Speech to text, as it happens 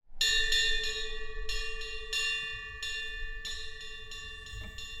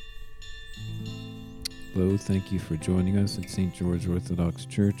Hello, thank you for joining us at St. George Orthodox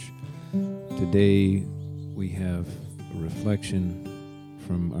Church. Today we have a reflection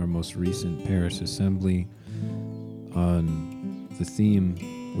from our most recent Parish Assembly on the theme,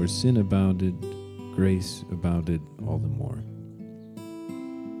 Where Sin Abounded, Grace Abounded All the More.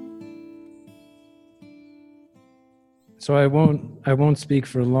 So I won't speak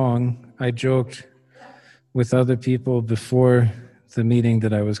for long. I joked with other people before the meeting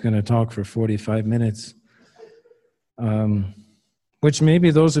that I was going to talk for 45 minutes. Which maybe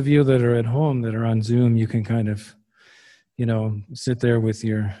those of you that are at home, that are on Zoom, you can kind of, sit there with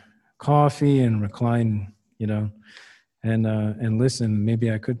your coffee and recline, and listen.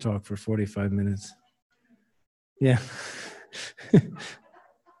 Maybe I could talk for 45 minutes. Yeah.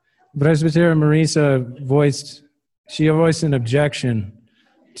 Presbytera Marisa voiced an objection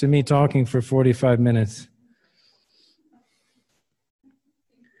to me talking for 45 minutes.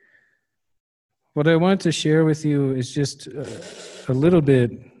 What I want to share with you is just a little bit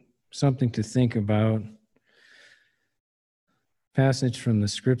something to think about. Passage from the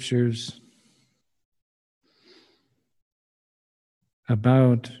scriptures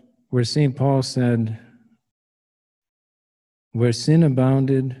about where St. Paul said, where sin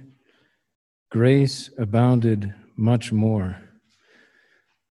abounded, grace abounded much more.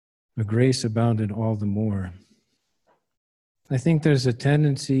 But grace abounded all the more. I think there's a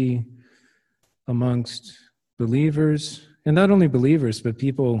tendency amongst believers, and not only believers, but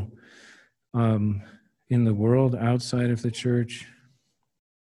people in the world outside of the church,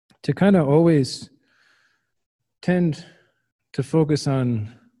 to kind of always tend to focus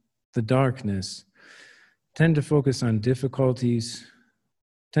on the darkness, tend to focus on difficulties,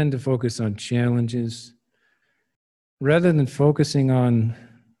 tend to focus on challenges, rather than focusing on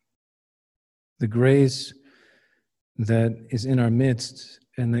the grace that is in our midst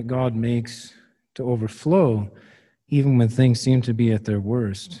and that God makes to overflow even when things seem to be at their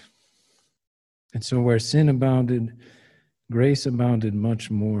worst. And so where sin abounded, grace abounded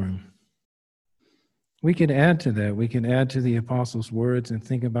much more. We could add to that. We could add to the apostles' words and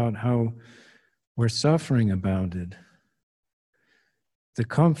think about how where suffering abounded, the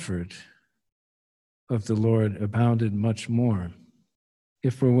comfort of the Lord abounded much more,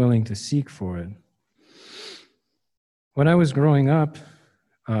 if we're willing to seek for it. When I was growing up,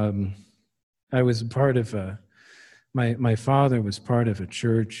 I was part of my father was part of a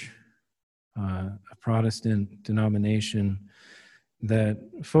church, a Protestant denomination that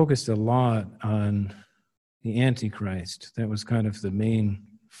focused a lot on the Antichrist. That was kind of the main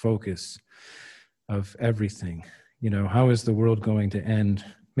focus of everything. How is the world going to end?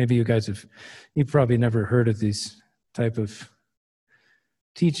 Maybe you've probably never heard of these type of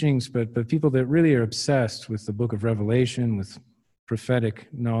teachings, but people that really are obsessed with the book of Revelation, with prophetic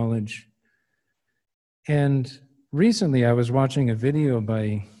knowledge. And recently I was watching a video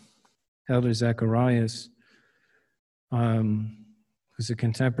by Elder Zacharias, who's a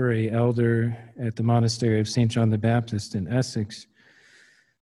contemporary elder at the monastery of St. John the Baptist in Essex.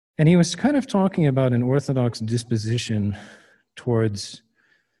 And he was kind of talking about an Orthodox disposition towards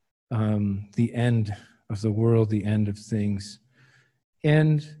the end of the world, the end of things.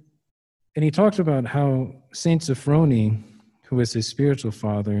 And he talked about how St. Sophrony, who was his spiritual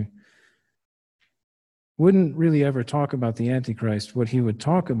father, wouldn't really ever talk about the Antichrist. What he would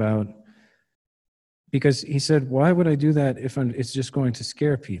talk about, because he said, why would I do that if it's just going to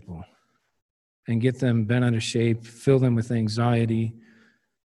scare people and get them bent out of shape, fill them with anxiety?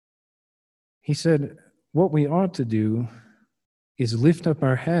 He said, what we ought to do is lift up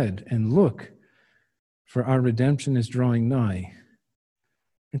our head and look, for our redemption is drawing nigh.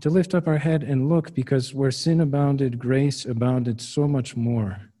 And to lift up our head and look, because where sin abounded, grace abounded so much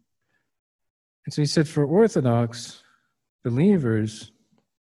more. And so he said, for Orthodox believers,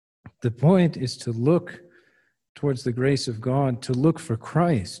 the point is to look towards the grace of God, to look for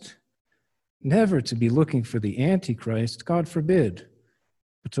Christ, never to be looking for the Antichrist, God forbid,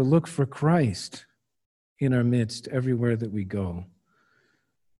 but to look for Christ in our midst everywhere that we go.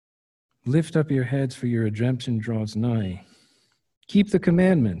 Lift up your heads, for your redemption draws nigh. Keep the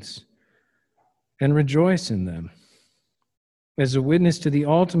commandments and rejoice in them as a witness to the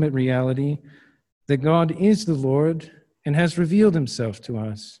ultimate reality that God is the Lord and has revealed himself to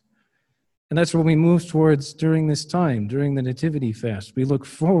us. And that's what we move towards during this time, during the Nativity Fast. We look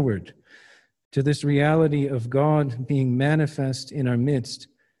forward to this reality of God being manifest in our midst,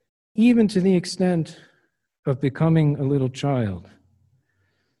 even to the extent of becoming a little child.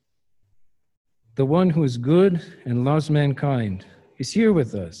 The one who is good and loves mankind is here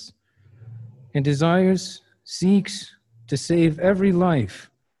with us and desires, seeks to save every life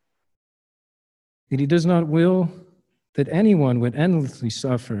that he does not will that anyone would endlessly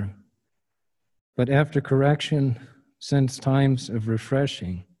suffer, but after correction sends times of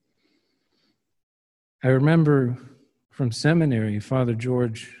refreshing. I remember from seminary, Father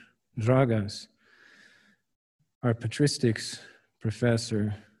George Dragas, our patristics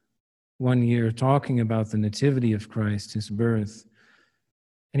professor, one year talking about the nativity of Christ, his birth.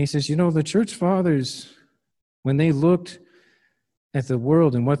 And he says, the church fathers, when they looked at the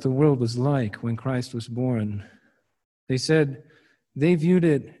world and what the world was like when Christ was born, they said they viewed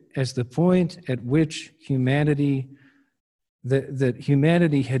it as the point at which humanity, that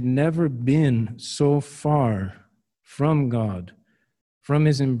humanity had never been so far from God, from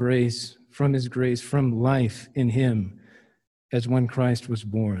his embrace, from his grace, from life in him, as when Christ was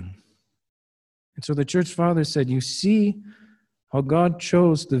born. And so the church fathers said, you see how God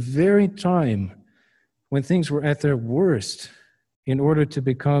chose the very time when things were at their worst in order to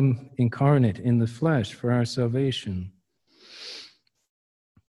become incarnate in the flesh for our salvation.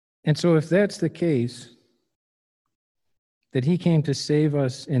 And so if that's the case, that he came to save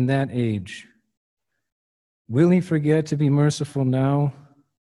us in that age, will he forget to be merciful now?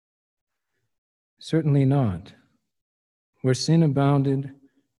 Certainly not. Where sin abounded,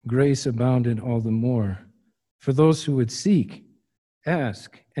 grace abounded all the more for those who would seek,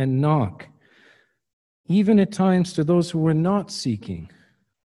 ask, and knock, even at times to those who were not seeking,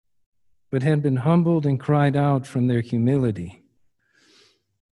 but had been humbled and cried out from their humility.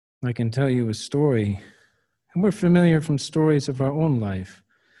 I can tell you a story, and we're familiar from stories of our own life,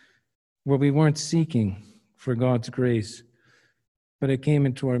 where we weren't seeking for God's grace, but it came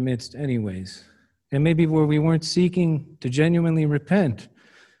into our midst anyways. And maybe where we weren't seeking to genuinely repent,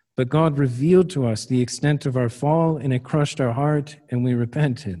 but God revealed to us the extent of our fall, and it crushed our heart, and we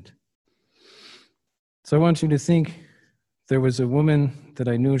repented. So I want you to think, there was a woman that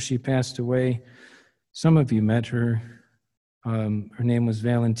I knew, she passed away. Some of you met her. Her name was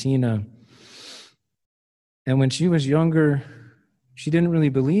Valentina. And when she was younger, she didn't really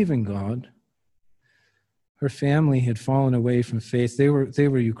believe in God. Her family had fallen away from faith. They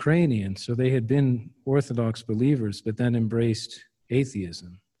were Ukrainian, so they had been Orthodox believers, but then embraced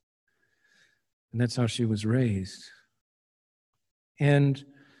atheism. And that's how she was raised. And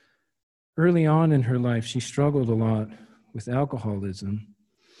early on in her life, she struggled a lot with alcoholism.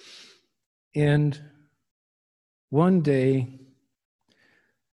 And one day,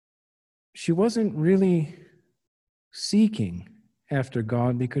 she wasn't really seeking after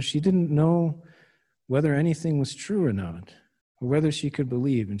God because she didn't know whether anything was true or not, or whether she could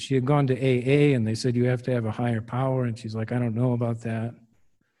believe. And she had gone to AA, and they said, you have to have a higher power. And she's like, I don't know about that.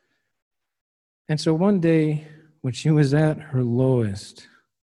 And so one day, when she was at her lowest,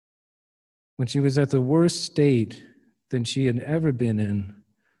 when she was at the worst state than she had ever been in,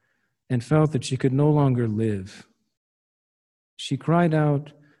 and felt that she could no longer live, she cried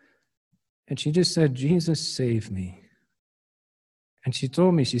out, and she just said, Jesus, save me. And she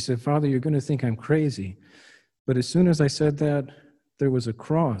told me, she said, Father, you're going to think I'm crazy. But as soon as I said that, there was a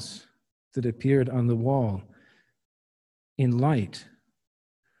cross that appeared on the wall in light.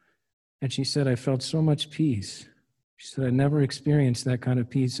 And she said, I felt so much peace. She said, I never experienced that kind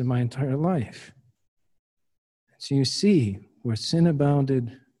of peace in my entire life. So you see, where sin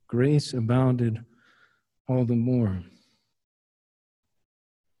abounded, grace abounded all the more.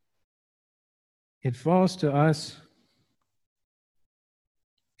 It falls to us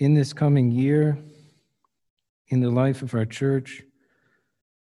in this coming year, in the life of our church,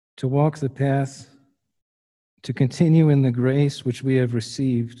 to walk the path, to continue in the grace which we have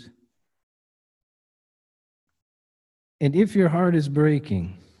received. And if your heart is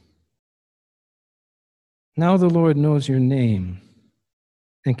breaking, now the Lord knows your name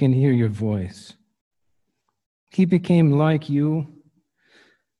and can hear your voice. He became like you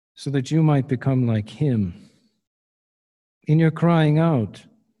so that you might become like him. In your crying out,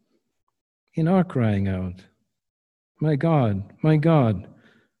 in our crying out, my God,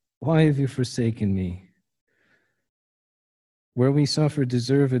 why have you forsaken me? Where we suffered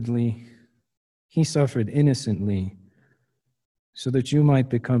deservedly, he suffered innocently, so that you might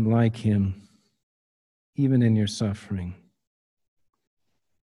become like him, even in your suffering.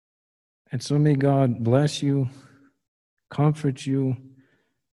 And so may God bless you, comfort you,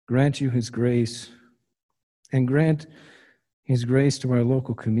 grant you his grace, and grant his grace to our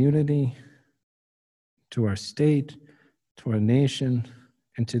local community, to our state, to our nation,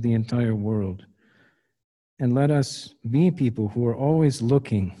 and to the entire world. And let us be people who are always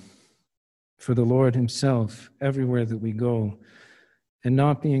looking for the Lord himself everywhere that we go, and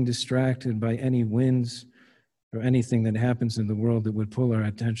not being distracted by any winds or anything that happens in the world that would pull our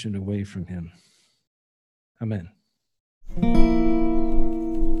attention away from him. Amen.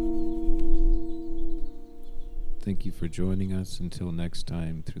 Thank you for joining us. Until next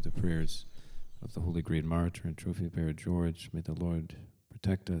time, through the prayers of the Holy Great Martyr and Trophy Bearer George, may the Lord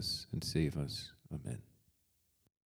protect us and save us. Amen.